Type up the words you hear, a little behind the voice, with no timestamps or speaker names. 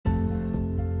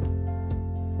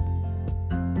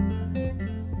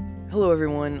Hello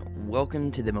everyone,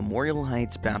 welcome to the Memorial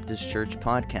Heights Baptist Church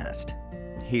podcast.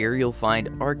 Here you'll find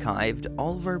archived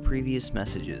all of our previous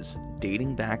messages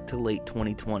dating back to late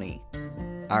 2020.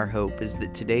 Our hope is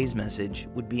that today's message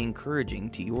would be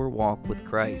encouraging to your walk with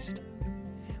Christ.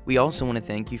 We also want to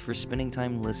thank you for spending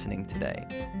time listening today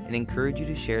and encourage you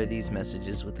to share these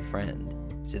messages with a friend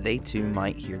so they too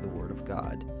might hear the Word of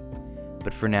God.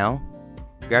 But for now,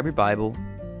 grab your Bible,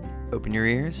 open your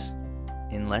ears,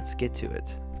 and let's get to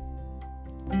it.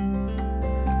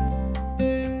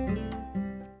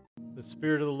 The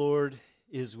Spirit of the Lord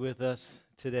is with us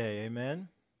today, amen?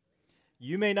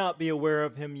 You may not be aware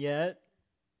of Him yet.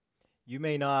 You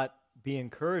may not be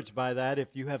encouraged by that if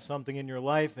you have something in your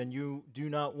life and you do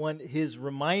not want His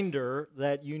reminder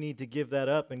that you need to give that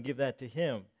up and give that to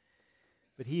Him.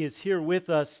 But He is here with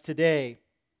us today.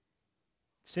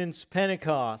 Since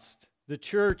Pentecost, the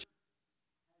church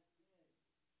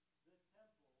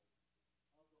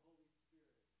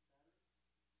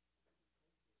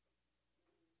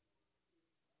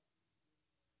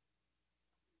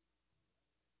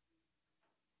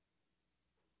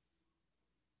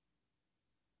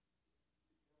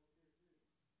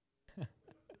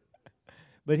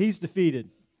but He's defeated.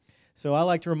 So I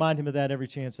like to remind Him of that every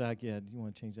chance I get. You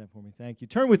want to change that for me? Thank you.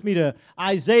 Turn with me to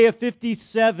Isaiah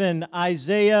 57.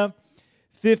 Isaiah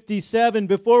 57.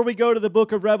 Before we go to the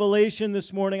book of Revelation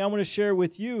this morning, I want to share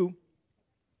with you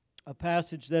a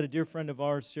passage that a dear friend of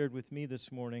ours shared with me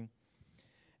this morning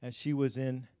as she was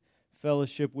in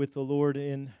fellowship with the Lord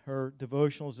in her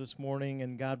devotionals this morning,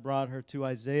 and God brought her to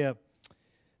Isaiah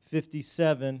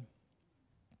 57.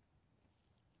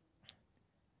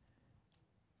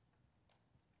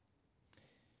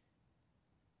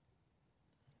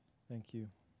 Thank you.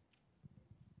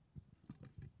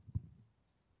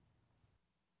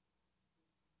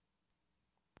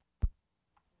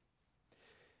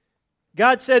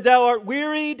 God said, "Thou art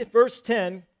wearied," verse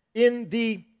 10, "in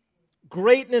the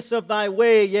greatness of thy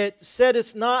way, yet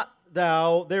saidest not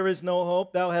thou, there is no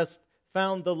hope. Thou hast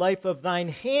found the life of thine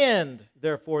hand,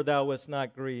 therefore thou wast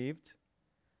not grieved."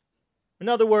 In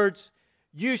other words,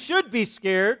 you should be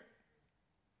scared.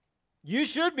 You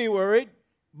should be worried,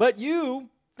 but you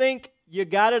think you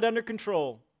got it under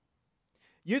control.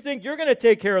 You think you're going to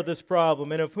take care of this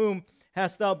problem. And of whom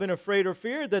hast thou been afraid or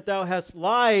feared, that thou hast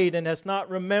lied and hast not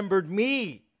remembered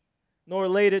me, nor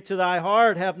laid it to thy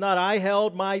heart? Have not I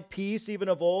held my peace even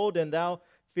of old, and thou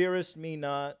fearest me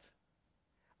not?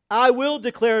 I will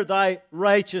declare thy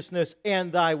righteousness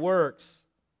and thy works,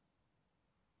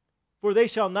 for they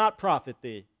shall not profit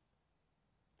thee.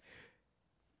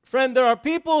 Friend, there are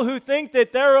people who think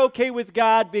that they're okay with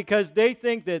God because they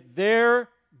think that they're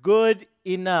good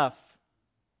enough.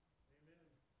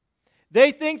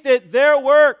 They think that their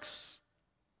works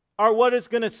are what is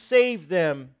going to save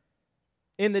them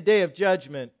in the day of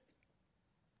judgment.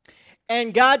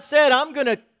 And God said, I'm going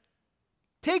to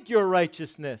take your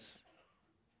righteousness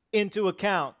into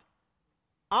account.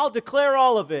 I'll declare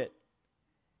all of it.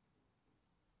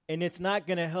 And it's not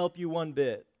going to help you one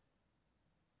bit.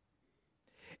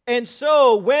 And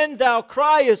so, when thou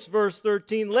criest, verse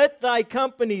 13, let thy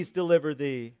companies deliver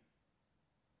thee.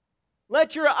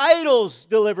 Let your idols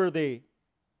deliver thee.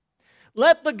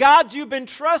 Let the gods you've been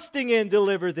trusting in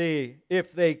deliver thee,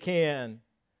 if they can.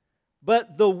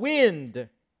 But the wind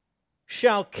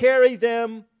shall carry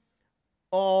them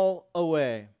all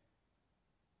away.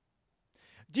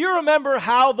 Do you remember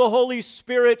how the Holy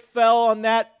Spirit fell on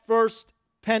that first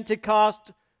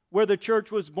Pentecost where the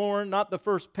church was born? Not the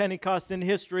first Pentecost in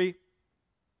history.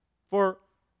 For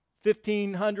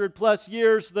 1,500 plus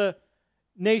years, the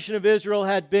nation of Israel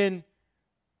had been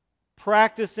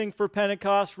practicing for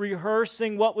Pentecost,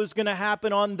 rehearsing what was going to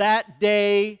happen on that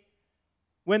day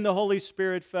when the Holy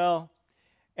Spirit fell.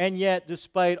 And yet,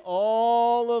 despite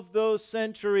all of those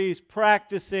centuries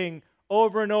practicing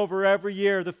over and over every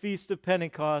year the Feast of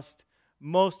Pentecost,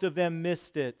 most of them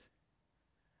missed it.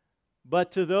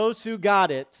 But to those who got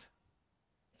it,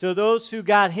 to those who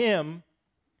got Him,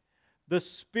 the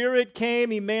Spirit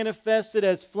came. He manifested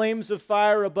as flames of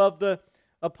fire above the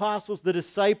apostles, the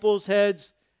disciples'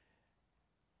 heads,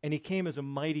 and He came as a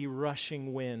mighty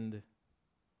rushing wind.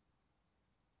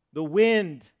 The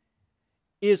wind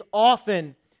is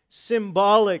often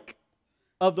symbolic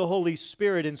of the Holy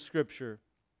Spirit in Scripture.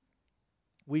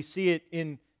 We see it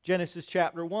in Genesis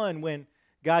chapter 1 when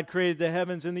God created the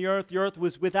heavens and the earth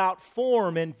was without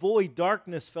form, and void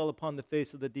darkness fell upon the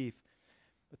face of the deep.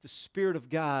 But the Spirit of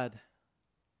God,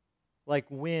 like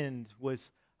wind,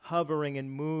 was hovering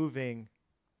and moving,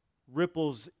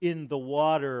 ripples in the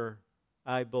water,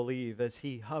 I believe, as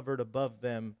He hovered above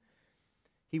them.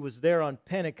 He was there on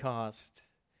Pentecost.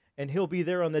 And He'll be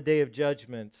there on the day of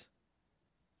judgment.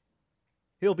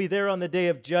 He'll be there on the day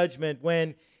of judgment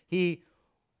when He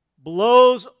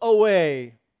blows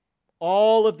away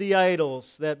all of the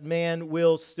idols that man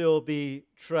will still be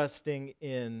trusting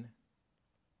in.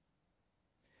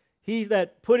 He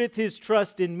that putteth his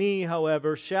trust in me,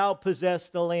 however, shall possess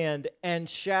the land and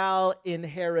shall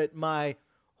inherit my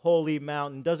holy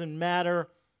mountain. Doesn't matter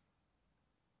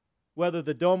whether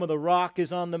the Dome of the Rock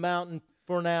is on the mountain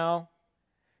for now,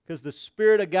 because the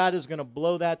Spirit of God is going to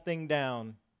blow that thing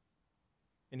down.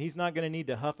 And He's not going to need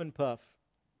to huff and puff.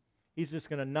 He's just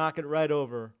going to knock it right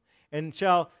over. And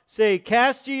shall say,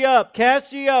 cast ye up,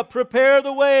 prepare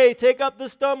the way, take up the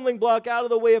stumbling block out of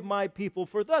the way of my people.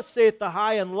 For thus saith the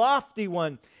high and lofty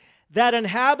one, that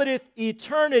inhabiteth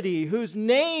eternity, whose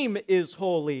name is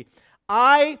holy.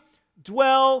 I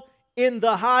dwell in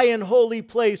the high and holy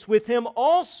place with him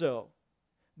also,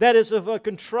 that is of a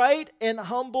contrite and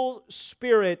humble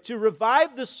spirit, to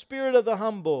revive the spirit of the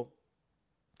humble,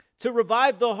 to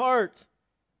revive the heart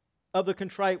of the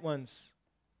contrite ones.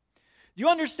 Do you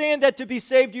understand that to be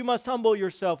saved you must humble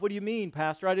yourself? What do you mean,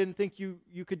 Pastor? I didn't think you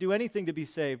could do anything to be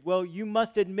saved. Well, you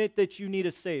must admit that you need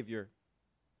a Savior.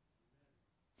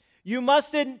 You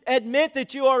must admit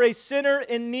that you are a sinner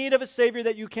in need of a Savior,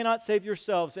 that you cannot save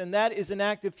yourselves. And that is an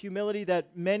act of humility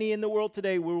that many in the world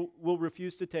today will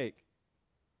refuse to take.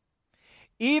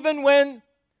 Even when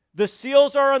the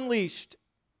seals are unleashed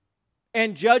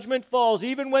and judgment falls,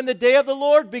 even when the day of the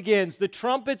Lord begins, the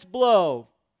trumpets blow,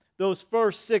 those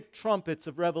first 6 trumpets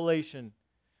of Revelation,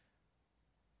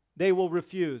 they will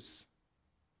refuse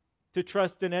to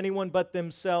trust in anyone but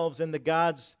themselves and the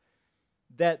gods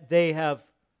that they have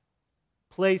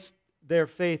placed their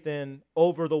faith in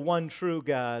over the one true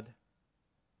God.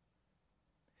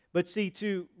 But see,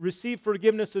 to receive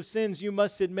forgiveness of sins, you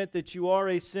must admit that you are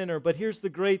a sinner. But here's the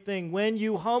great thing. When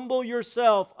you humble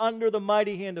yourself under the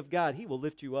mighty hand of God, He will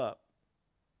lift you up.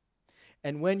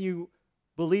 And when you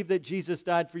believe that Jesus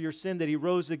died for your sin, that He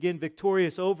rose again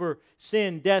victorious over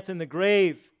sin, death, and the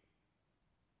grave,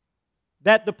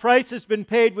 that the price has been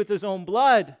paid with His own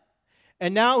blood,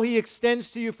 and now He extends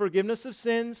to you forgiveness of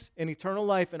sins and eternal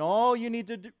life, and all you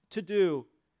need to do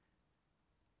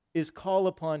is call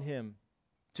upon Him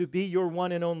to be your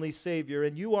one and only Savior,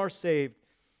 and you are saved.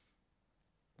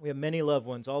 We have many loved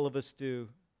ones, all of us do.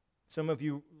 Some of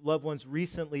you loved ones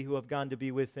recently who have gone to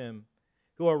be with Him,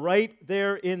 who are right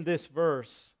there in this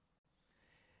verse.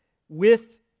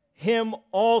 With Him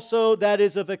also that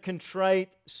is of a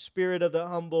contrite spirit of the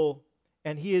humble,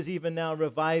 and He is even now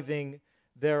reviving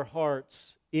their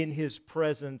hearts in His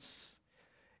presence.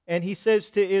 And He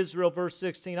says to Israel, verse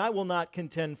 16, I will not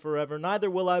contend forever, neither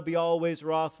will I be always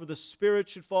wroth, for the Spirit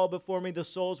should fall before me, the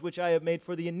souls which I have made.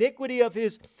 For the iniquity of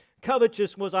his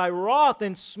covetousness was I wroth,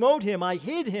 and smote him. I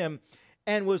hid him,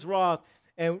 and was wroth.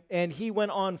 And he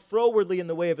went on frowardly in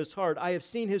the way of his heart. I have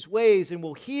seen his ways, and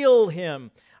will heal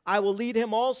him. I will lead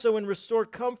him also, and restore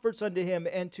comforts unto him,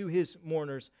 and to his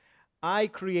mourners. I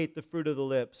create the fruit of the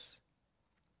lips.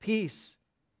 Peace,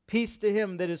 peace to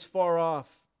him that is far off,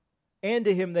 and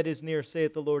to him that is near,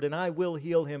 saith the Lord, and I will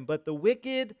heal him. But the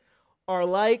wicked are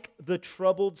like the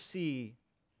troubled sea,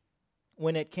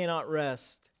 when it cannot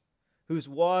rest, whose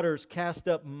waters cast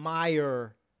up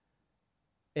mire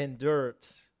and dirt.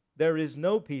 There is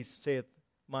no peace, saith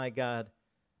my God,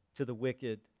 to the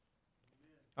wicked.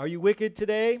 Are you wicked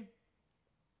today?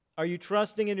 Are you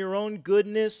trusting in your own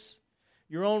goodness,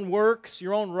 your own works,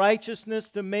 your own righteousness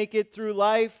to make it through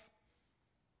life?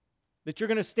 That you're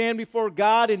going to stand before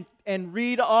God and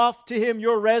read off to Him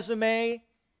your resume?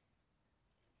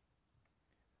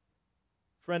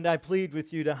 Friend, I plead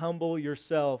with you to humble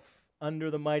yourself under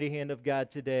the mighty hand of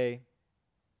God today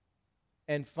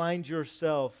and find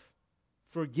yourself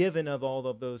forgiven of all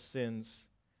of those sins,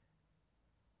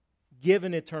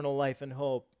 given eternal life and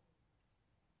hope.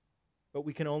 But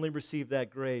we can only receive that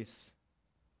grace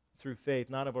through faith,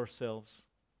 not of ourselves.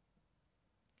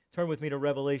 Turn with me to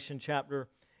Revelation chapter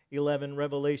 11.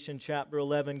 Revelation chapter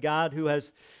 11. God who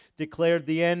has declared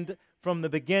the end from the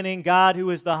beginning. God who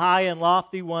is the high and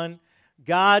lofty one.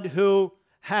 God who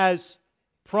has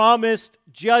promised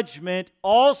judgment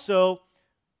also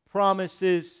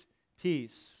promises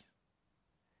peace.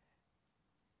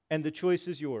 And the choice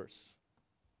is yours,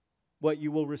 what you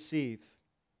will receive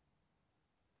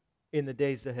in the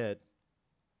days ahead.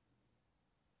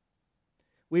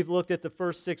 We've looked at the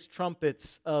first 6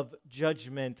 trumpets of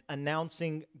judgment,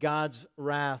 announcing God's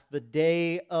wrath, the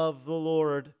day of the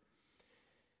Lord.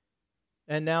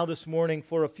 And now this morning,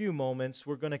 for a few moments,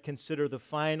 we're going to consider the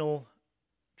final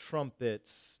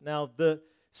trumpets. Now, the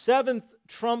 7th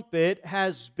trumpet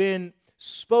has been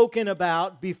spoken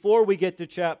about before we get to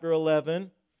chapter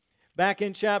 11. Back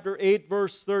in chapter 8,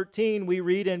 verse 13, we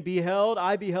read, "And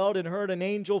I beheld and heard an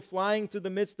angel flying through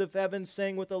the midst of heaven,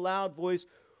 saying with a loud voice,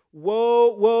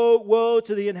 Woe, woe, woe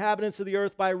to the inhabitants of the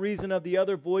earth by reason of the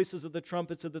other voices of the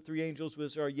trumpets of the three angels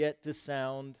which are yet to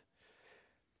sound."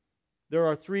 There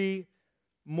are three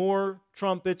more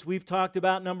trumpets. We've talked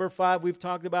about number 5. We've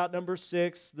talked about number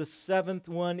 6. The 7th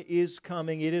one is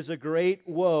coming. It is a great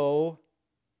woe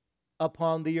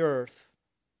upon the earth.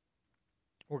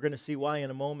 We're going to see why in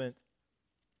a moment.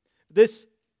 This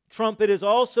trumpet has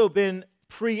also been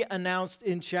pre-announced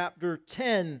in chapter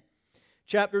 10.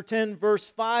 Chapter 10, verse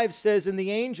 5 says, "And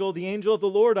the angel of the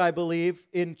Lord, I believe,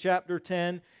 in chapter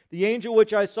 10, the angel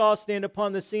which I saw stand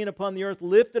upon the sea and upon the earth,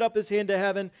 lifted up his hand to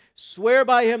heaven, swear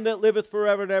by him that liveth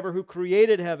forever and ever, who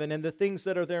created heaven and the things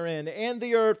that are therein, and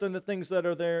the earth and the things that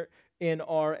are therein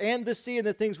are, and the sea and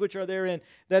the things which are therein,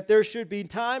 that there should be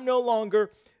time no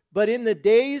longer, but in the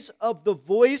days of the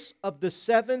voice of the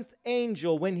 7th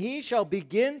angel, when he shall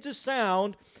begin to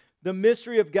sound, the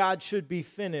mystery of God should be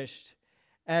finished,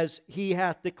 as he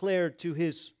hath declared to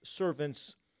his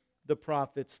servants the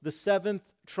prophets." The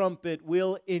 7th trumpet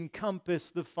will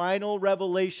encompass the final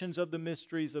revelations of the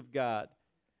mysteries of God.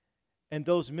 And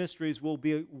those mysteries will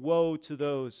be woe to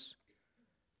those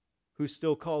who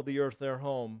still call the earth their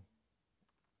home.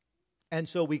 And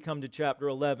so we come to chapter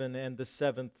 11 and the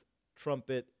 7th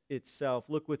trumpet itself.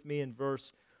 Look with me in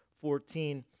verse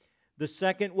 14. "The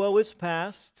second woe is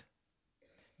past.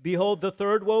 Behold, the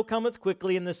third woe cometh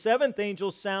quickly, and the 7th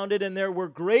angel sounded, and there were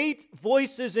great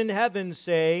voices in heaven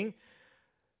saying,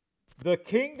 The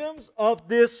kingdoms of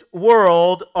this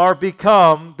world are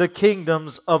become the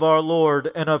kingdoms of our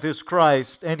Lord and of his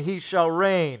Christ, and he shall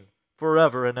reign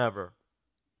forever and ever.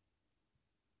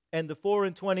 And the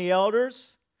 24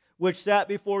 elders, which sat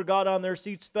before God on their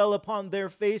seats, fell upon their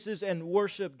faces and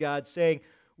worshiped God, saying,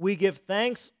 We give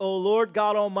thanks, O Lord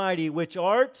God Almighty, which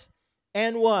art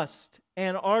and wast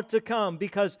and art to come,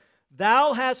 because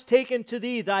thou hast taken to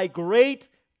thee thy great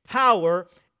power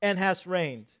and hast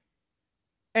reigned.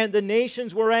 And the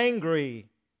nations were angry,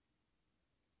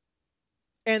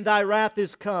 and thy wrath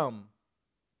is come,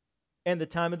 and the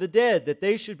time of the dead, that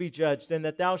they should be judged, and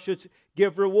that thou shouldst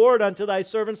give reward unto thy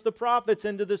servants the prophets,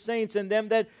 and to the saints, and them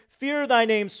that fear thy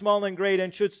name, small and great,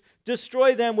 and shouldst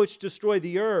destroy them which destroy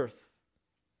the earth.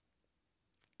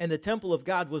 And the temple of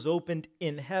God was opened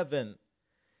in heaven,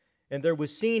 and there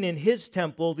was seen in his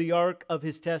temple the ark of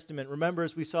his testament. Remember,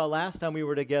 as we saw last time we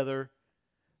were together,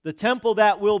 the temple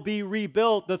that will be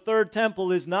rebuilt, the third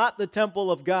temple, is not the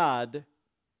temple of God.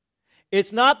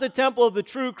 It's not the temple of the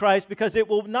true Christ, because it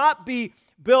will not be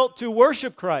built to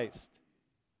worship Christ.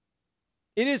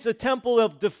 It is a temple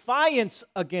of defiance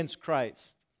against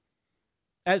Christ,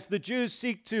 as the Jews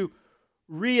seek to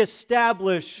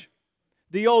reestablish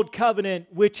the old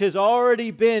covenant, which has already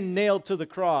been nailed to the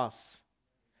cross,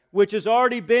 which has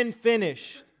already been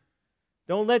finished.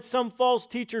 Don't let some false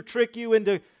teacher trick you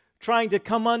into trying to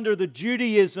come under the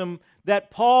Judaism that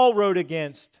Paul wrote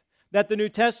against, that the New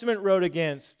Testament wrote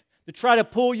against, to try to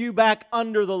pull you back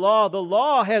under the law. The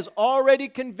law has already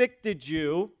convicted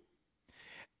you,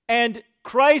 and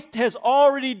Christ has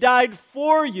already died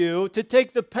for you to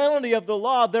take the penalty of the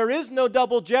law. There is no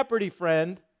double jeopardy,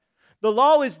 friend. The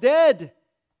law is dead.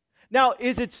 Now,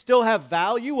 is it still have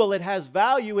value? Well, it has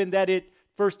value in that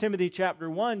 1 Timothy chapter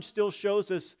 1 still shows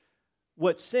us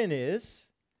what sin is.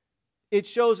 It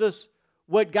shows us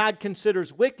what God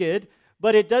considers wicked,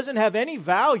 but it doesn't have any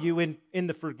value in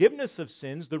the forgiveness of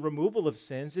sins, the removal of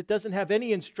sins. It doesn't have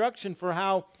any instruction for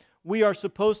how we are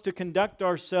supposed to conduct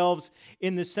ourselves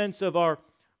in the sense of our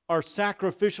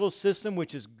sacrificial system,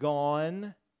 which is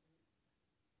gone,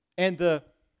 and the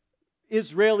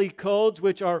Israeli codes,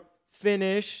 which are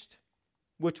finished,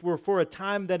 which were for a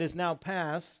time that is now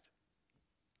past.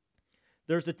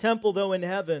 There's a temple, though, in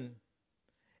heaven,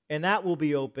 and that will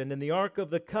be opened, and the Ark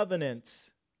of the Covenant,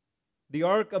 the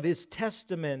Ark of His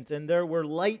Testament, and there were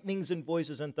lightnings and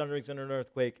voices and thunderings and an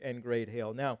earthquake and great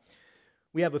hail. Now,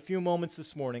 we have a few moments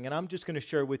this morning, and I'm just going to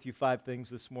share with you 5 things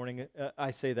this morning.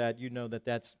 I say that, you know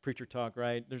that's preacher talk,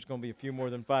 right? There's going to be a few more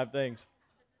than 5 things.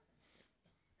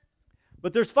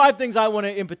 But there's 5 things I want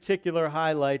to, in particular,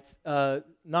 highlight,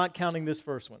 not counting this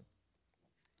first one.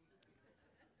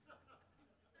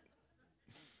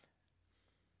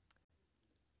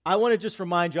 I want to just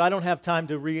remind you, I don't have time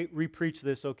to re-preach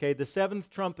this, okay? The 7th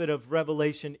trumpet of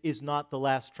Revelation is not the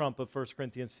last trump of 1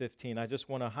 Corinthians 15. I just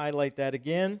want to highlight that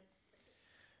again.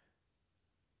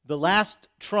 The last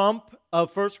trump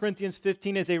of 1 Corinthians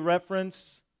 15 is a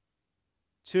reference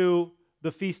to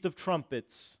the Feast of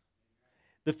Trumpets.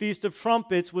 The Feast of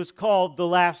Trumpets was called the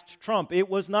last trump. It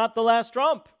was not the last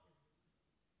trump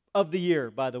of the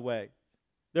year, by the way.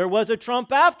 There was a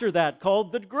trump after that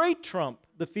called the Great Trump,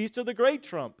 the Feast of the Great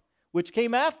Trump, which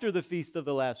came after the Feast of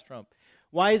the Last Trump.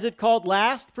 Why is it called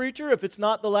last, preacher, if it's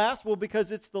not the last? Well,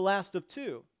 because it's the last of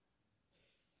two.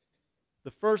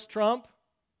 The first trump,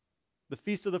 the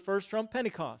Feast of the First Trump,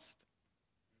 Pentecost.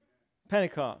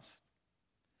 Pentecost.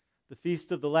 The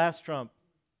Feast of the Last Trump,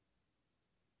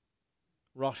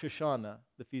 Rosh Hashanah,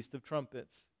 the Feast of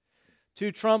Trumpets.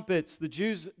 Two trumpets. The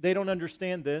Jews, they don't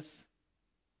understand this.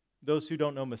 Those who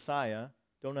don't know Messiah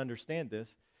don't understand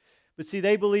this. But see,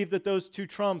 they believe that those two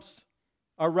trumps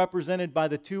are represented by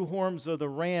the two horns of the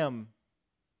ram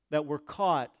that were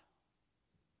caught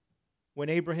when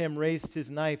Abraham raised his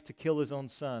knife to kill his own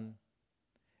son.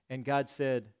 And God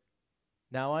said,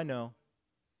 now I know.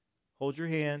 Hold your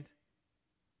hand.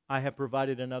 I have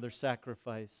provided another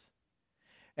sacrifice.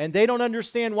 And they don't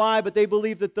understand why, but they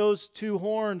believe that those two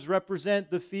horns represent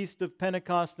the Feast of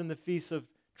Pentecost and the Feast of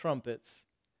Trumpets.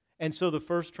 And so the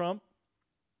first trump,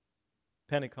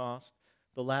 Pentecost,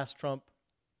 the last trump,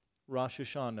 Rosh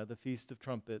Hashanah, the Feast of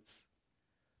Trumpets.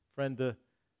 Friend, the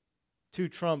two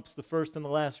trumps, the first and the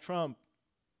last trump,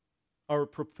 are a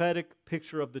prophetic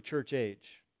picture of the church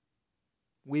age.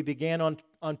 We began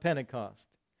on Pentecost.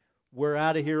 We're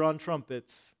out of here on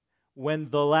trumpets. When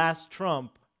the last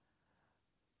trump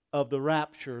of the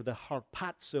rapture, the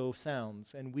harpazo,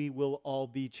 sounds, and we will all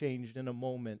be changed in a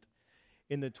moment,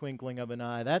 in the twinkling of an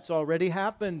eye. That's already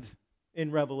happened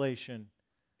in Revelation.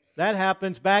 That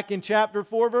happens back in chapter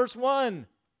 4, verse 1,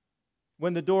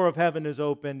 when the door of heaven is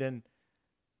opened and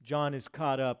John is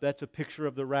caught up. That's a picture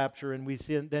of the rapture, and we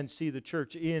then see the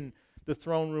church in the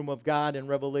throne room of God in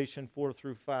Revelation 4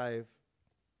 through 5.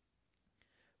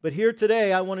 But here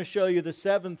today, I want to show you the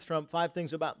seventh trump, 5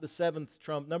 things about the seventh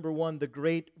trump. Number 1, the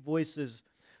great voices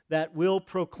that will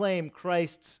proclaim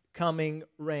Christ's coming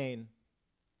reign.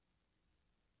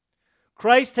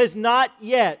 Christ has not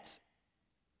yet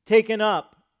taken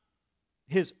up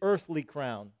his earthly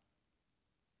crown.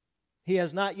 He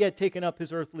has not yet taken up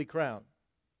his earthly crown.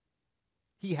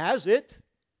 He has it.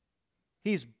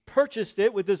 He's purchased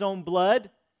it with his own blood.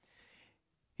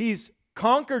 He's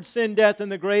conquered sin, death,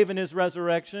 and the grave in his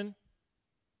resurrection.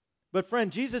 But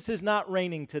friend, Jesus is not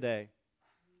reigning today.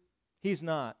 He's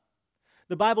not.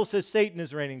 The Bible says Satan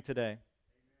is reigning today.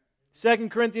 2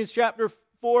 Corinthians chapter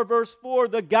 4, verse 4,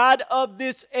 the God of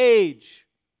this age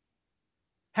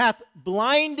hath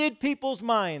blinded people's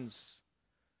minds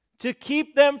to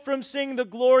keep them from seeing the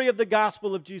glory of the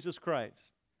gospel of Jesus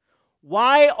Christ.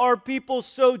 Why are people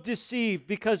so deceived?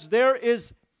 Because there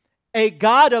is a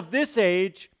God of this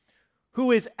age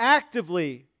who is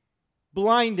actively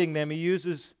blinding them. He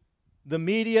uses the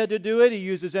media to do it. He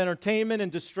uses entertainment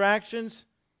and distractions.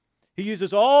 He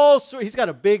uses he's got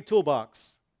a big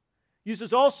toolbox. He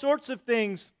uses all sorts of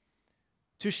things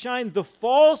to shine the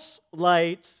false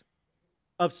light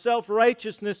of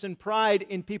self-righteousness and pride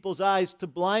in people's eyes to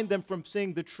blind them from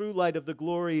seeing the true light of the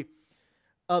glory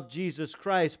of Jesus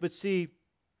Christ. But see,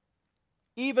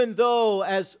 even though,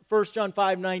 as 1 John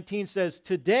 5:19 says,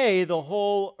 today the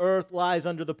whole earth lies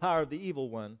under the power of the evil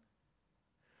one,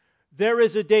 there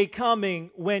is a day coming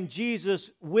when Jesus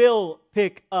will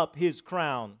pick up his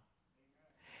crown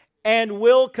and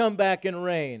will come back and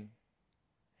reign.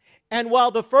 And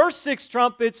while the first 6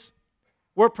 trumpets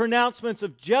were pronouncements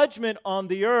of judgment on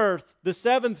the earth, the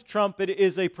 7th trumpet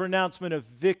is a pronouncement of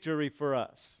victory for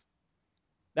us.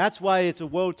 That's why it's a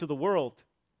woe to the world.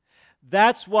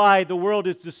 That's why the world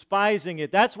is despising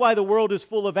it. That's why the world is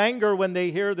full of anger when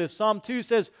they hear this. Psalm 2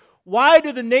 says, why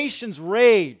do the nations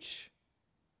rage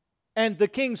and the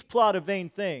kings plot a vain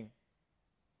thing?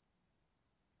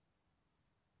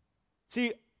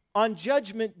 See, on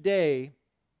Judgment Day,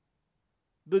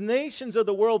 the nations of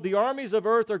the world, the armies of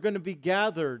earth are going to be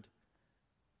gathered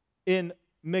in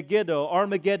Megiddo,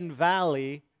 Armageddon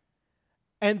Valley,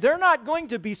 and they're not going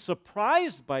to be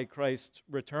surprised by Christ's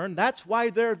return. That's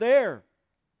why they're there.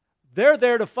 They're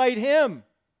there to fight him.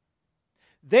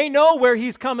 They know where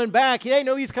he's coming back. They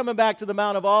know he's coming back to the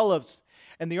Mount of Olives.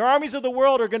 And the armies of the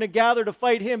world are going to gather to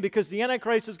fight him because the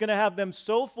Antichrist is going to have them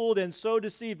so fooled and so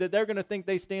deceived that they're going to think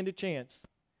they stand a chance.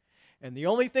 And the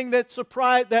only thing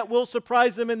that will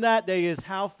surprise them in that day is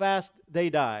how fast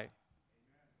they die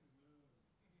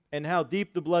and how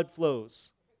deep the blood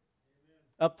flows.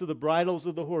 Up to the bridles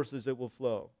of the horses it will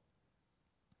flow.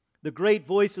 The great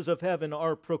voices of heaven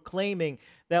are proclaiming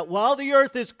that while the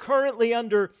earth is currently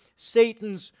under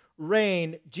Satan's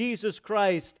reign, Jesus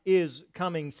Christ is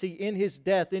coming. See, in his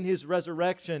death, in his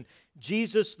resurrection,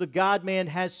 Jesus, the God-man,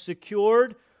 has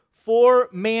secured for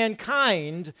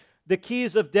mankind the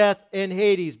keys of death and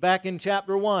Hades, back in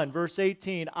chapter 1, verse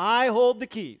 18. I hold the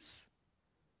keys.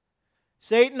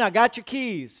 Satan, I got your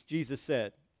keys, Jesus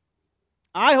said.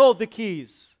 I hold the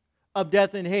keys of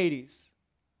death and Hades.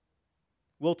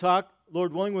 We'll talk,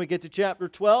 Lord willing, when we get to chapter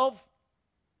 12.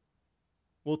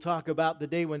 We'll talk about the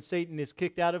day when Satan is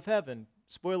kicked out of heaven.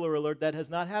 Spoiler alert, that has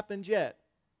not happened yet.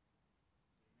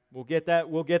 We'll get there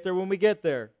when we get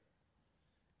there.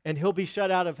 And he'll be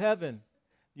shut out of heaven.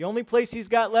 The only place he's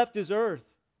got left is earth.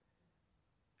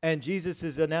 And Jesus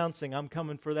is announcing, I'm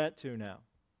coming for that too now.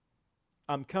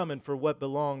 I'm coming for what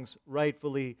belongs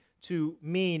rightfully to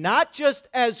me, not just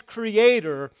as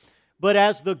creator, but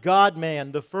as the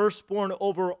God-man, the firstborn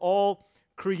over all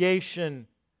creation.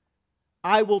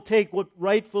 I will take what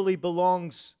rightfully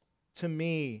belongs to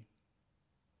me.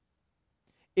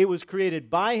 It was created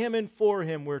by Him and for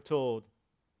Him, we're told.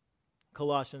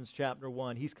 Colossians chapter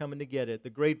 1. He's coming to get it. The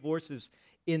great voices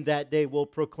in that day will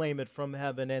proclaim it from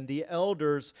heaven, and the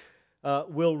elders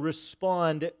will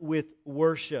respond with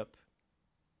worship.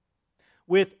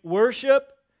 With worship,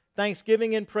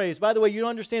 thanksgiving, and praise. By the way, you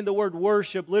understand the word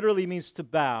worship literally means to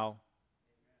bow.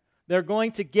 They're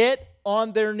going to get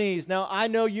on their knees. Now, I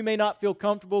know you may not feel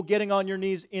comfortable getting on your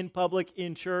knees in public,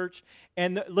 in church.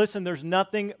 And listen, there's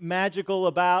nothing magical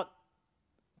about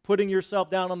putting yourself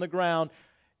down on the ground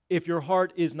if your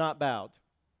heart is not bowed.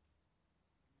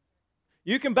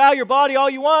 You can bow your body all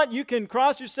you want. You can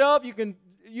cross yourself. You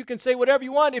can say whatever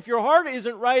you want. If your heart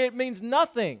isn't right, it means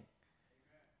nothing.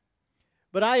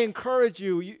 But I encourage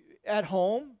you, at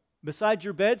home, beside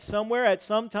your bed, somewhere, at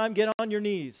some time, get on your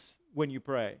knees when you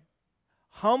pray.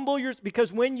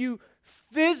 Because when you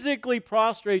physically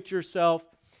prostrate yourself,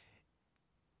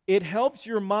 it helps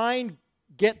your mind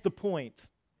get the point.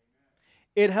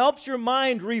 It helps your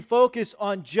mind refocus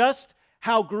on just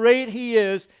how great He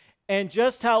is and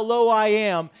just how low I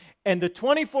am. And the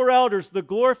 24 elders, the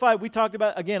glorified, we talked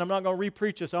about, again, I'm not going to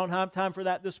re-preach this. I don't have time for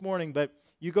that this morning, but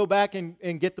you go back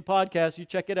and get the podcast, you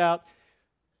check it out.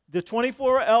 The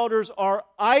 24 elders are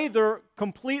either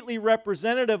completely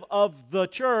representative of the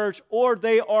church, or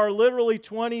they are literally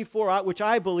 24, which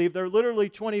I believe they're literally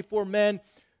 24 men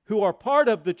who are part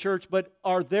of the church, but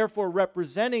are therefore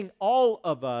representing all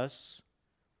of us.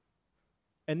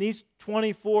 And these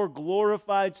 24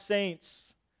 glorified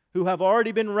saints who have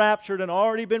already been raptured and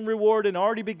already been rewarded and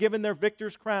already been given their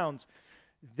victor's crowns,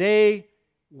 they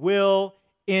will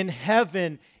in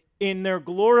heaven, in their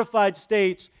glorified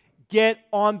states, get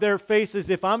on their faces.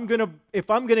 If I'm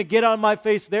gonna get on my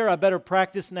face there, I better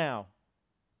practice now.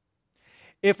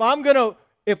 If I'm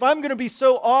gonna be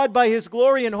so awed by His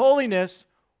glory and holiness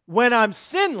when I'm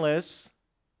sinless,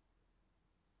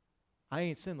 I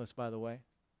ain't sinless, by the way.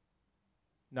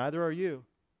 Neither are you.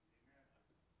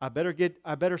 I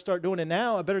better start doing it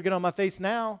now. I better get on my face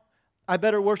now. I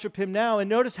better worship Him now. And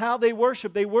notice how they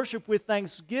worship. They worship with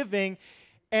thanksgiving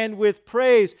and with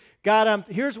praise. God,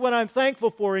 here's what I'm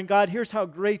thankful for, and God, here's how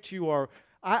great You are.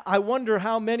 I wonder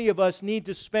how many of us need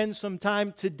to spend some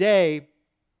time today,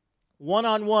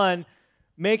 one-on-one,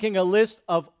 making a list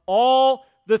of all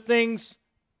the things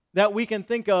that we can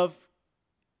think of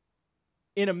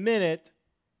in a minute.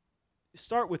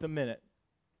 Start with a minute.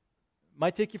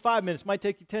 Might take you 5 minutes, might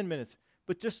take you 10 minutes.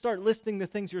 But just start listing the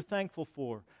things you're thankful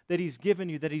for, that He's given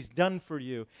you, that He's done for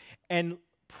you. And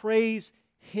praise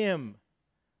Him.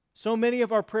 So many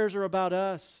of our prayers are about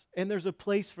us, and there's a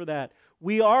place for that.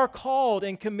 We are called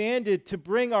and commanded to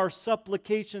bring our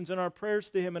supplications and our prayers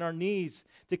to Him and our needs,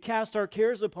 to cast our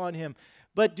cares upon Him.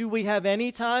 But do we have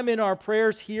any time in our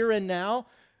prayers here and now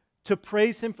to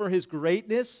praise Him for His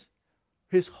greatness,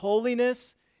 His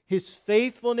holiness, His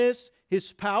faithfulness,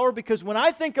 His power? Because when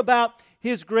I think about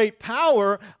His great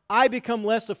power, I become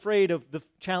less afraid of the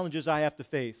challenges I have to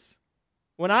face.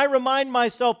 When I remind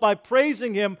myself by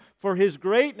praising Him for His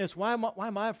greatness, why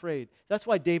am I afraid? That's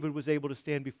why David was able to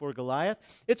stand before Goliath.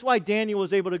 It's why Daniel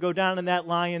was able to go down in that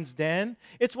lion's den.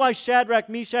 It's why Shadrach,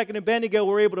 Meshach, and Abednego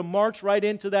were able to march right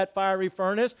into that fiery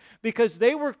furnace, because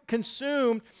they were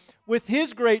consumed with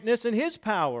His greatness and His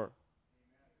power.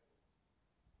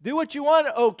 Do what you want,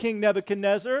 O King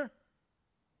Nebuchadnezzar.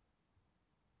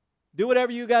 Do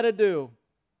whatever you got to do.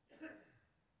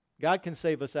 God can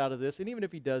save us out of this, and even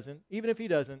if He doesn't,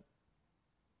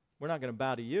 we're not going to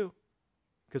bow to you,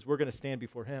 because we're going to stand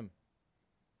before Him.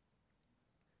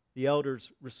 The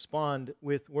elders respond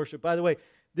with worship. By the way,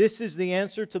 this is the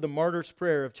answer to the martyr's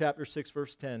prayer of chapter 6,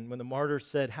 verse 10, when the martyr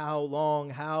said, "How long,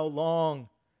 how long?"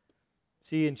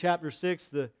 See, in chapter 6,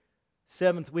 the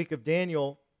 7th week of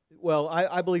Daniel, well,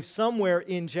 I believe somewhere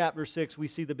in chapter 6 we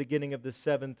see the beginning of the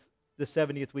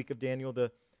 70th week of Daniel,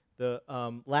 the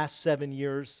the last 7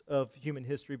 years of human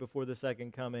history before the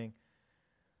second coming.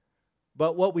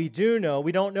 But what we do know,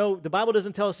 we don't know, the Bible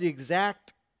doesn't tell us the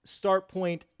exact start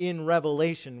point in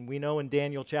Revelation. We know in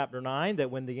Daniel chapter 9 that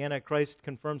when the Antichrist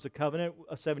confirms a covenant,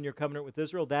 a 7-year covenant with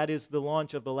Israel, that is the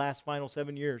launch of the last final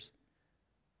 7 years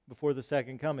before the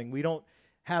second coming. We don't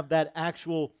have that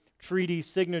actual treaty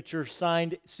signature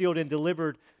signed, sealed, and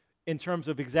delivered in terms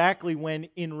of exactly when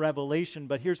in Revelation.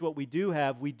 But here's what we do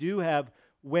have. We do have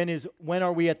when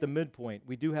are we at the midpoint?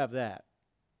 We do have that.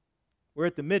 We're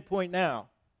at the midpoint now.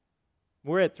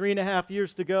 We're at 3.5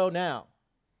 years to go now.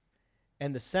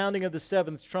 And the sounding of the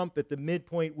seventh trumpet, the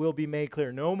midpoint will be made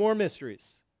clear. No more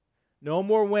mysteries. No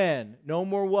more when. No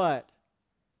more what.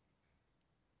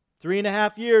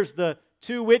 3.5 years, the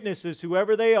two witnesses,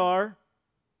 whoever they are,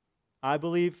 I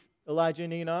believe Elijah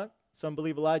and Enoch. Some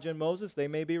believe Elijah and Moses. They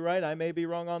may be right. I may be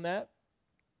wrong on that.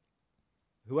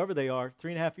 Whoever they are,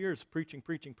 3.5 years, preaching.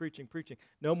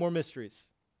 No more mysteries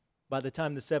by the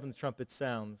time the seventh trumpet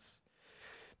sounds.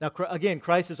 Now, again,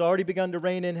 Christ has already begun to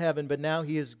reign in heaven, but now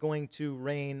he is going to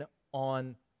reign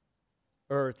on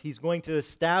earth. He's going to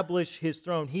establish his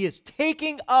throne. He is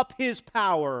taking up his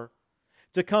power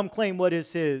to come claim what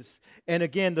is his. And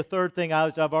again, the third thing,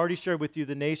 as I've already shared with you,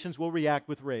 the nations will react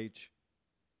with rage.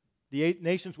 The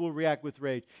nations will react with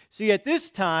rage. See, at this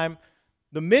time,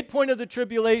 the midpoint of the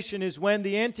tribulation is when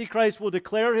the Antichrist will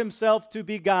declare himself to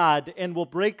be God and will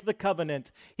break the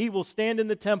covenant. He will stand in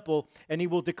the temple and he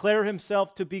will declare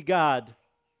himself to be God.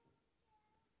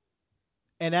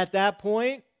 And at that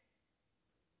point,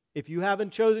 if you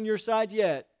haven't chosen your side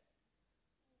yet,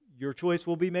 your choice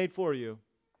will be made for you.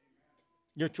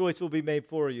 Your choice will be made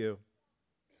for you.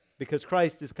 Because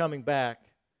Christ is coming back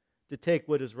to take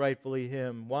what is rightfully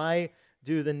him. Why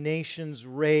do the nations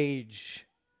rage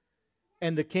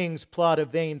and the kings plot a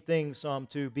vain thing, Psalm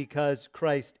 2? Because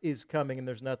Christ is coming and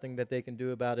there's nothing that they can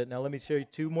do about it. Now let me show you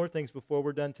two more things before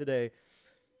we're done today.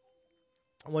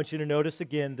 I want you to notice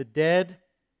again, the dead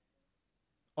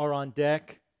are on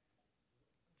deck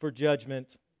for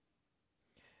judgment.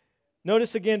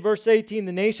 Notice again verse 18,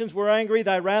 the nations were angry,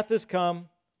 thy wrath is come,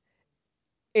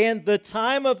 and the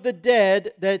time of the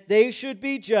dead that they should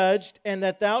be judged, and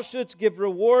that thou shouldst give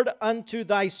reward unto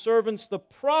thy servants the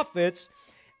prophets,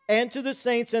 and to the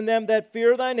saints and them that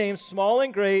fear thy name, small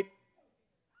and great.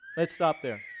 Let's stop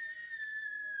there.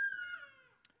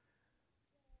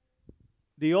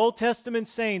 The Old Testament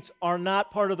saints are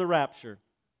not part of the rapture.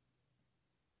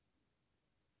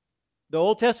 The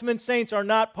Old Testament saints are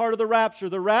not part of the rapture.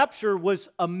 The rapture was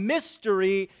a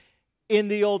mystery in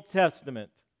the Old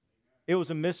Testament. It was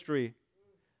a mystery.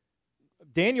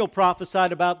 Daniel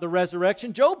prophesied about the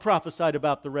resurrection. Job prophesied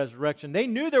about the resurrection. They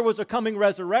knew there was a coming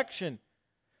resurrection.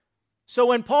 So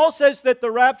when Paul says that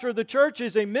the rapture of the church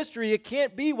is a mystery, it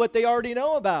can't be what they already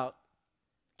know about.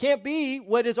 It can't be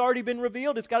what has already been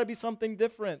revealed. It's got to be something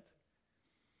different.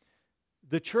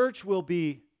 The church will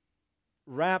be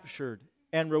raptured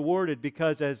and rewarded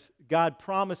because, as God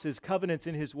promises, covenants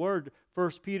in his word,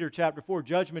 1 Peter chapter 4,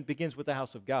 judgment begins with the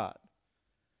house of God.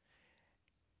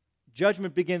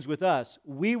 Judgment begins with us.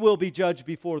 We will be judged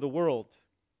before the world.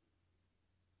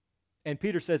 And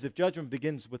Peter says, if judgment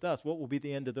begins with us, what will be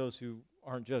the end of those who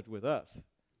aren't judged with us?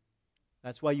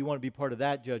 That's why you want to be part of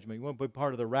that judgment. You want to be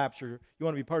part of the rapture. You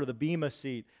want to be part of the bema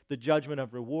seat, the judgment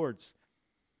of rewards.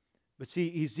 But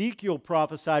see, Ezekiel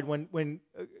prophesied when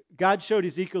God showed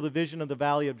Ezekiel the vision of the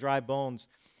valley of dry bones.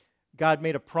 God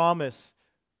made a promise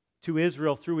to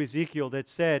Israel through Ezekiel that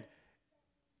said,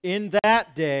 in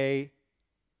that day,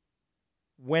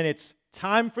 when it's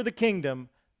time for the kingdom,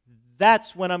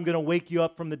 that's when I'm going to wake you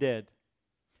up from the dead.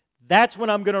 That's when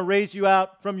I'm going to raise you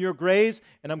out from your graves,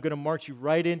 and I'm going to march you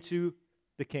right into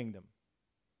the kingdom.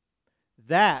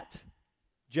 That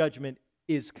judgment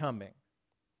is coming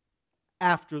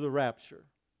after the rapture.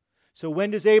 So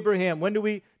when does Abraham,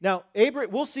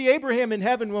 we'll see Abraham in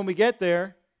heaven when we get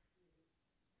there.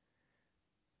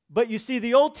 But you see,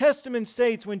 the Old Testament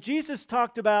saints, when Jesus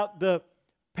talked about the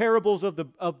parables of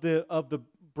the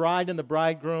bride and the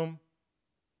bridegroom,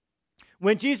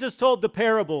 when Jesus told the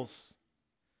parables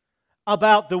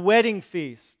about the wedding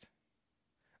feast,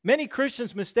 many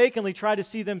Christians mistakenly try to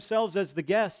see themselves as the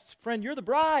guests. Friend, you're the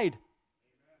bride.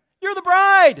 You're the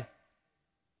bride.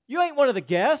 You ain't one of the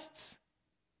guests.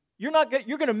 You're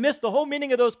going to miss the whole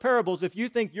meaning of those parables if you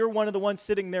think you're one of the ones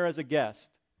sitting there as a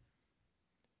guest.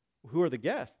 Who are the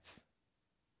guests?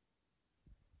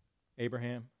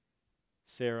 Abraham,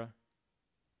 Sarah,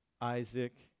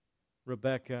 Isaac,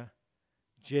 Rebekah,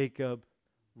 Jacob,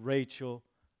 Rachel,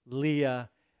 Leah,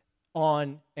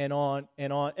 on and on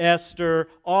and on, Esther,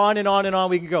 on and on and on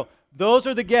we can go. Those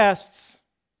are the guests.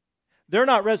 They're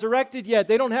not resurrected yet.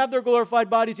 They don't have their glorified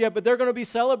bodies yet, but they're going to be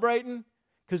celebrating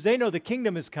because they know the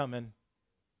kingdom is coming.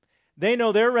 They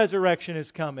know their resurrection is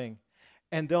coming,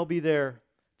 and they'll be there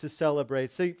to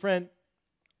celebrate. See, friend,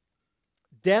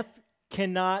 death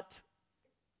cannot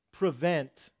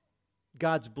prevent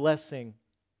God's blessing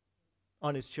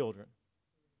on His children,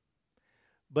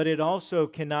 but it also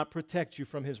cannot protect you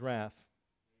from His wrath.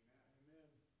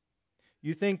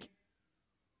 You think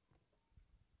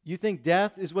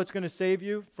death is what's going to save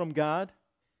you from God?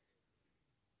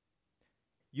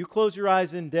 You close your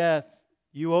eyes in death,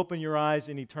 you open your eyes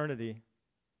in eternity.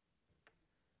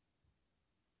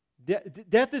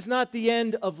 Death is not the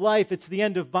end of life, it's the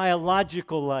end of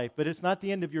biological life, but it's not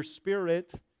the end of your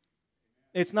spirit.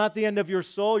 It's not the end of your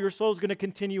soul. Your soul's going to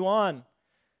continue on.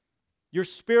 Your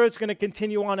spirit's going to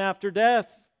continue on after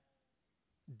death.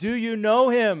 Do you know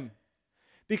Him?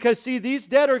 Because, see, these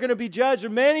dead are going to be judged. There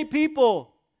are many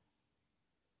people.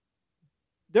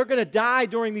 They're going to die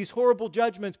during these horrible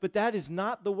judgments, but that is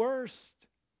not the worst.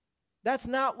 That's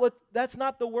not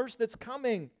the worst that's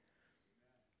coming.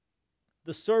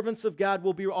 The servants of God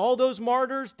will be, all those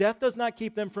martyrs, death does not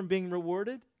keep them from being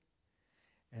rewarded.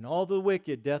 And all the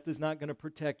wicked, death is not going to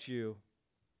protect you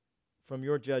from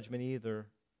your judgment either.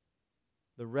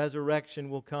 The resurrection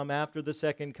will come after the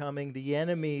second coming. The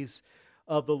enemies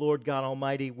of the Lord God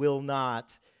Almighty will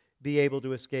not be able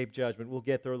to escape judgment. We'll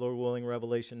get there, Lord willing,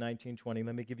 Revelation 19:20.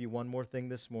 Let me give you one more thing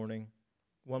this morning.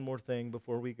 One more thing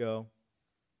before we go.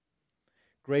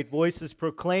 Great voices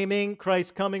proclaiming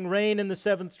Christ's coming reign in the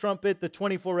seventh trumpet. The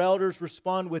 24 elders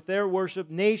respond with their worship.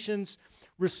 Nations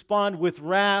respond with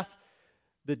wrath.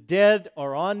 The dead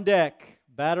are on deck.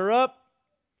 Batter up.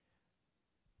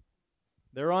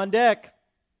 They're on deck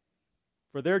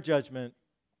for their judgment,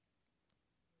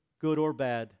 good or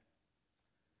bad.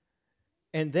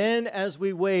 And then as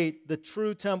we wait, the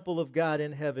true temple of God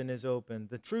in heaven is opened.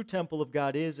 The true temple of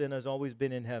God is and has always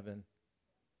been in heaven.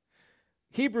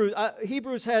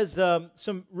 Hebrews has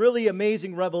some really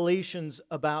amazing revelations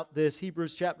about this.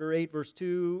 Hebrews chapter 8, verse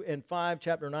 2 and 5,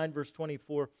 chapter 9, verse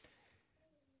 24.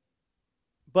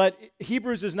 But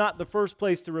Hebrews is not the first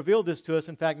place to reveal this to us.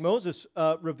 In fact, Moses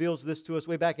reveals this to us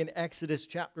way back in Exodus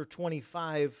chapter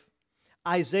 25.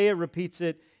 Isaiah repeats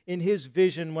it in his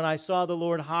vision, when I saw the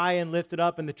Lord high and lifted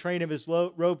up, and the train of His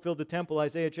robe filled the temple,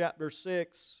 Isaiah chapter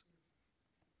 6.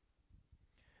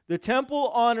 The temple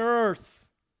on earth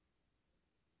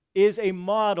is a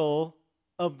model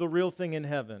of the real thing in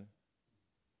heaven.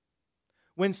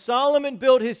 When Solomon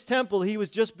built his temple, he was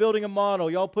just building a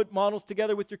model. Y'all put models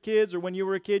together with your kids, or when you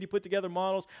were a kid, you put together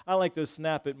models. I like those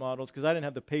Snap-it models because I didn't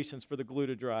have the patience for the glue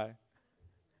to dry.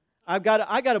 I got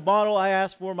a model I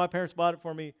asked for. My parents bought it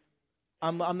for me.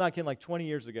 I'm not kidding, like 20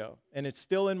 years ago. And it's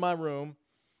still in my room,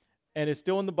 and it's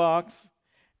still in the box.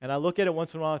 And I look at it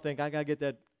once in a while and think, I got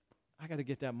to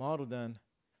get that model done.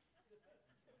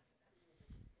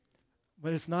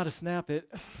 But it's not a Snap-it.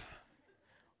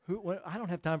 I don't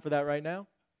have time for that right now.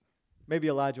 Maybe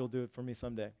Elijah will do it for me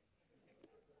someday.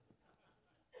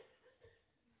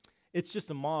 It's just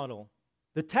a model.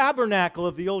 The tabernacle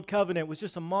of the Old Covenant was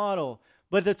just a model,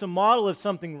 but it's a model of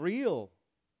something real.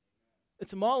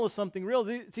 It's a model of something real.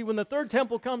 See, when the third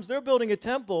temple comes, they're building a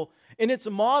temple, and it's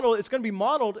a model. It's going to be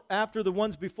modeled after the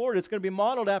ones before it. It's going to be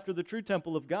modeled after the true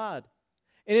temple of God.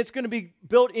 And it's going to be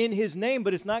built in His name,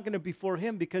 but it's not going to be for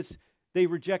Him because they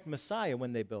reject Messiah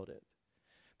when they build it.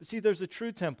 But see, there's a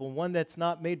true temple, one that's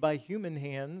not made by human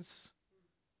hands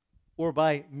or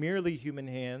by merely human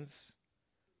hands.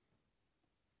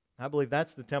 I believe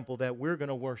that's the temple that we're going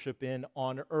to worship in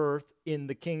on earth in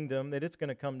the kingdom, that it's going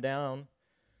to come down.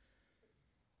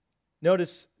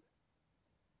 Notice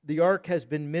the ark has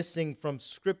been missing from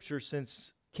Scripture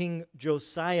since King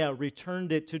Josiah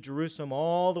returned it to Jerusalem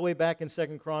all the way back in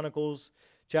 2 Chronicles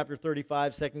chapter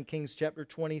 35, 2 Kings chapter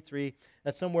 23.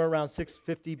 That's somewhere around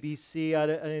 650 BC. I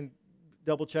didn't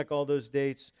double check all those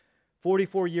dates.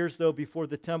 44 years, though, before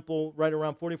the temple, right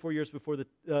around 44 years before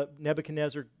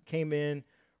Nebuchadnezzar came in,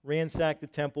 ransacked the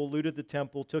temple, looted the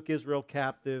temple, took Israel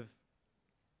captive.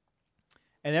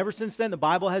 And ever since then, the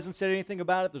Bible hasn't said anything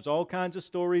about it. There's all kinds of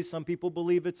stories. Some people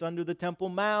believe it's under the Temple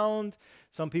Mount.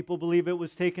 Some people believe it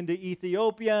was taken to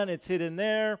Ethiopia and it's hidden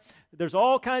there. There's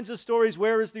all kinds of stories.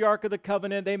 Where is the Ark of the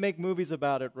Covenant? They make movies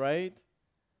about it, right?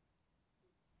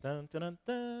 Dun, dun, dun,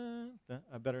 dun, dun.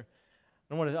 I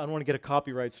don't want to get a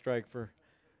copyright strike for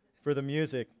the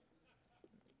music.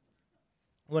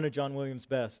 One of John Williams'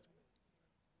 best.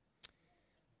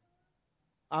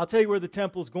 I'll tell you where the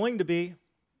temple's going to be.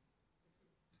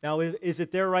 Now, is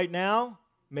it there right now?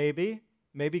 Maybe.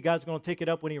 Maybe God's going to take it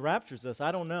up when He raptures us.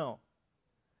 I don't know.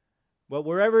 But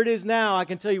wherever it is now, I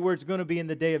can tell you where it's going to be in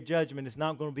the day of judgment. It's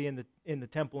not going to be in the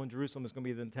temple in Jerusalem. It's going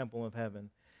to be in the temple of heaven.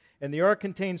 And the ark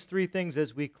contains three things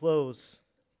as we close.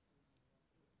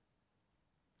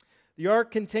 The ark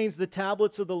contains the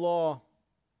tablets of the law.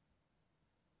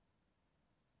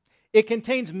 It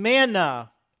contains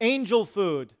manna, angel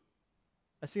food.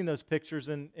 I've seen those pictures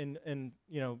in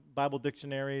Bible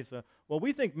dictionaries. Well,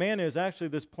 we think manna is actually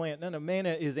this plant. No,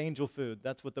 manna is angel food.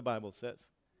 That's what the Bible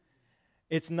says.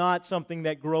 It's not something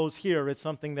that grows here. It's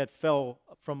something that fell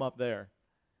from up there.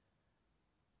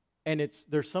 And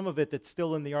there's some of it that's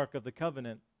still in the Ark of the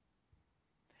Covenant.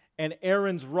 And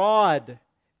Aaron's rod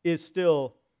is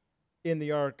still in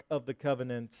the Ark of the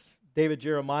Covenant. David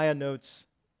Jeremiah notes,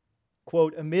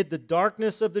 quote, amid the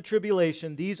darkness of the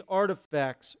tribulation, these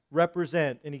artifacts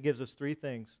represent, and he gives us three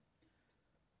things.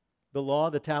 The law,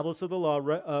 the tablets of the law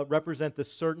represent the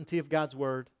certainty of God's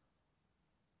word.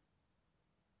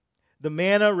 The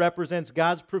manna represents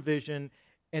God's provision,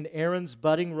 and Aaron's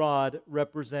budding rod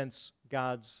represents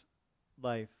God's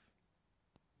life.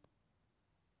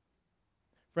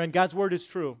 Friend, God's word is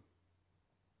true.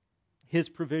 His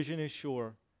provision is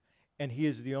sure, and He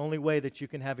is the only way that you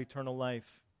can have eternal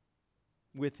life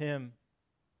with Him.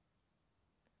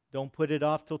 Don't put it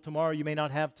off till tomorrow. You may not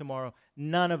have tomorrow.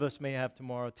 None of us may have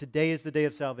tomorrow. Today is the day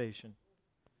of salvation.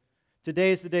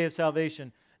 Today is the day of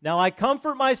salvation. Now, I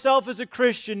comfort myself as a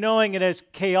Christian knowing that as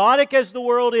chaotic as the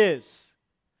world is,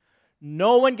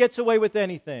 no one gets away with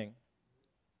anything.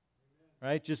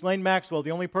 Right? Ghislaine Maxwell, the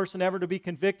only person ever to be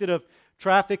convicted of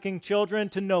trafficking children,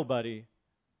 to nobody.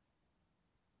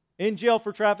 In jail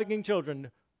for trafficking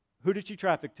children. Who did she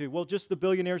traffic to? Well, just the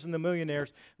billionaires and the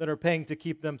millionaires that are paying to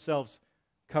keep themselves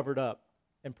covered up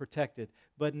and protected,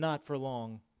 but not for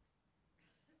long.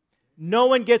 No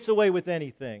one gets away with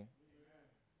anything.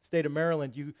 State of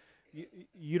Maryland, you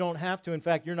don't have to. In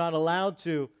fact, you're not allowed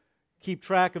to keep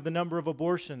track of the number of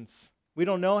abortions. We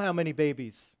don't know how many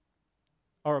babies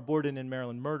are aborted in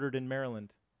Maryland, murdered in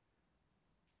Maryland.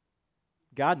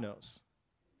 God knows.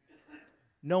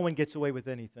 No one gets away with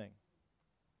anything.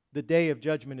 The day of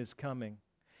judgment is coming.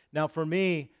 Now, for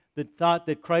me, the thought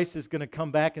that Christ is going to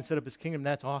come back and set up His kingdom,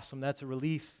 that's awesome. That's a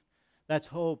relief. That's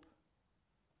hope.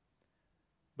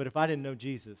 But if I didn't know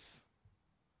Jesus,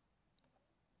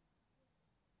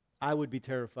 I would be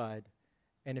terrified.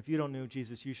 And if you don't know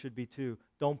Jesus, you should be too.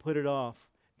 Don't put it off.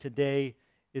 Today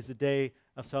is the day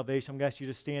of salvation. I'm going to ask you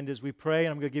to stand as we pray,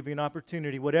 and I'm going to give you an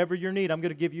opportunity. Whatever your need, I'm going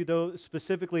to give you those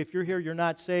specifically. If you're here, you're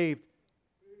not saved.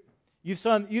 You've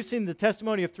seen the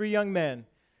testimony of 3 young men.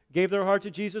 Gave their heart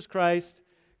to Jesus Christ,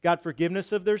 got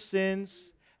forgiveness of their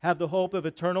sins, have the hope of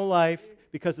eternal life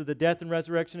because of the death and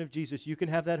resurrection of Jesus. You can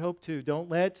have that hope too. Don't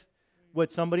let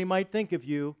what somebody might think of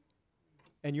you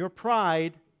and your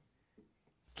pride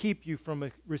keep you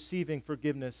from receiving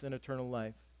forgiveness and eternal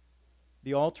life.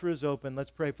 The altar is open.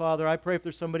 Let's pray. Father, I pray if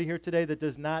there's somebody here today that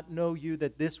does not know you,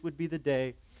 that this would be the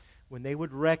day when they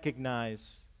would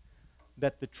recognize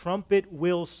that the trumpet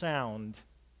will sound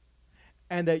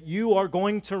and that you are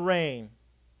going to reign,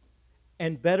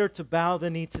 and better to bow the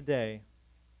knee today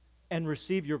and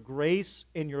receive your grace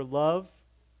and your love,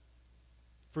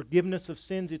 forgiveness of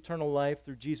sins, eternal life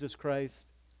through Jesus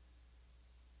Christ,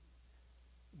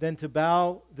 than to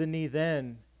bow the knee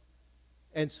then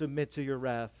and submit to your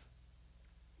wrath.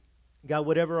 God,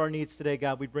 whatever our needs today,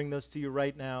 God, we bring those to you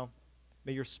right now.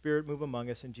 May your Spirit move among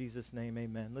us. In Jesus' name,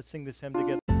 amen. Let's sing this hymn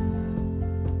together.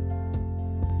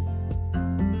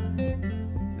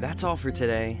 That's all for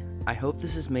today. I hope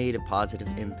this has made a positive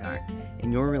impact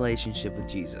in your relationship with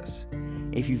Jesus.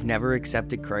 If you've never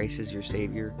accepted Christ as your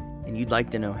Savior and you'd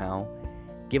like to know how,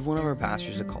 give one of our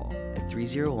pastors a call at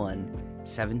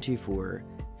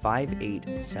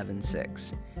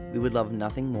 301-724-5876. We would love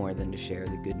nothing more than to share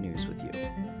the good news with you.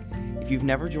 If you've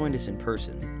never joined us in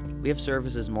person, we have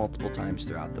services multiple times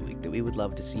throughout the week that we would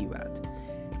love to see you at.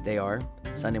 They are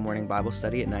Sunday morning Bible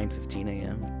study at 9:15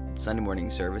 a.m., Sunday morning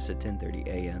service at 10:30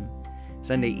 a.m.,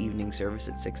 Sunday evening service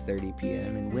at 6:30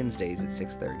 p.m., and Wednesdays at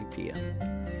 6:30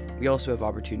 p.m. We also have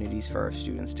opportunities for our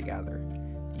students to gather.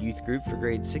 The youth group for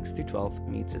grades 6 through 12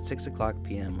 meets at 6 o'clock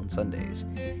p.m. on Sundays,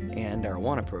 and our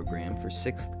AWANA program for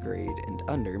 6th grade and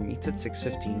under meets at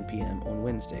 6:15 p.m. on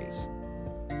Wednesdays.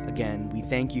 Again, we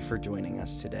thank you for joining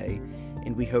us today,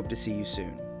 and we hope to see you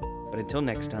soon. But until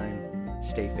next time,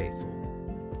 stay faithful.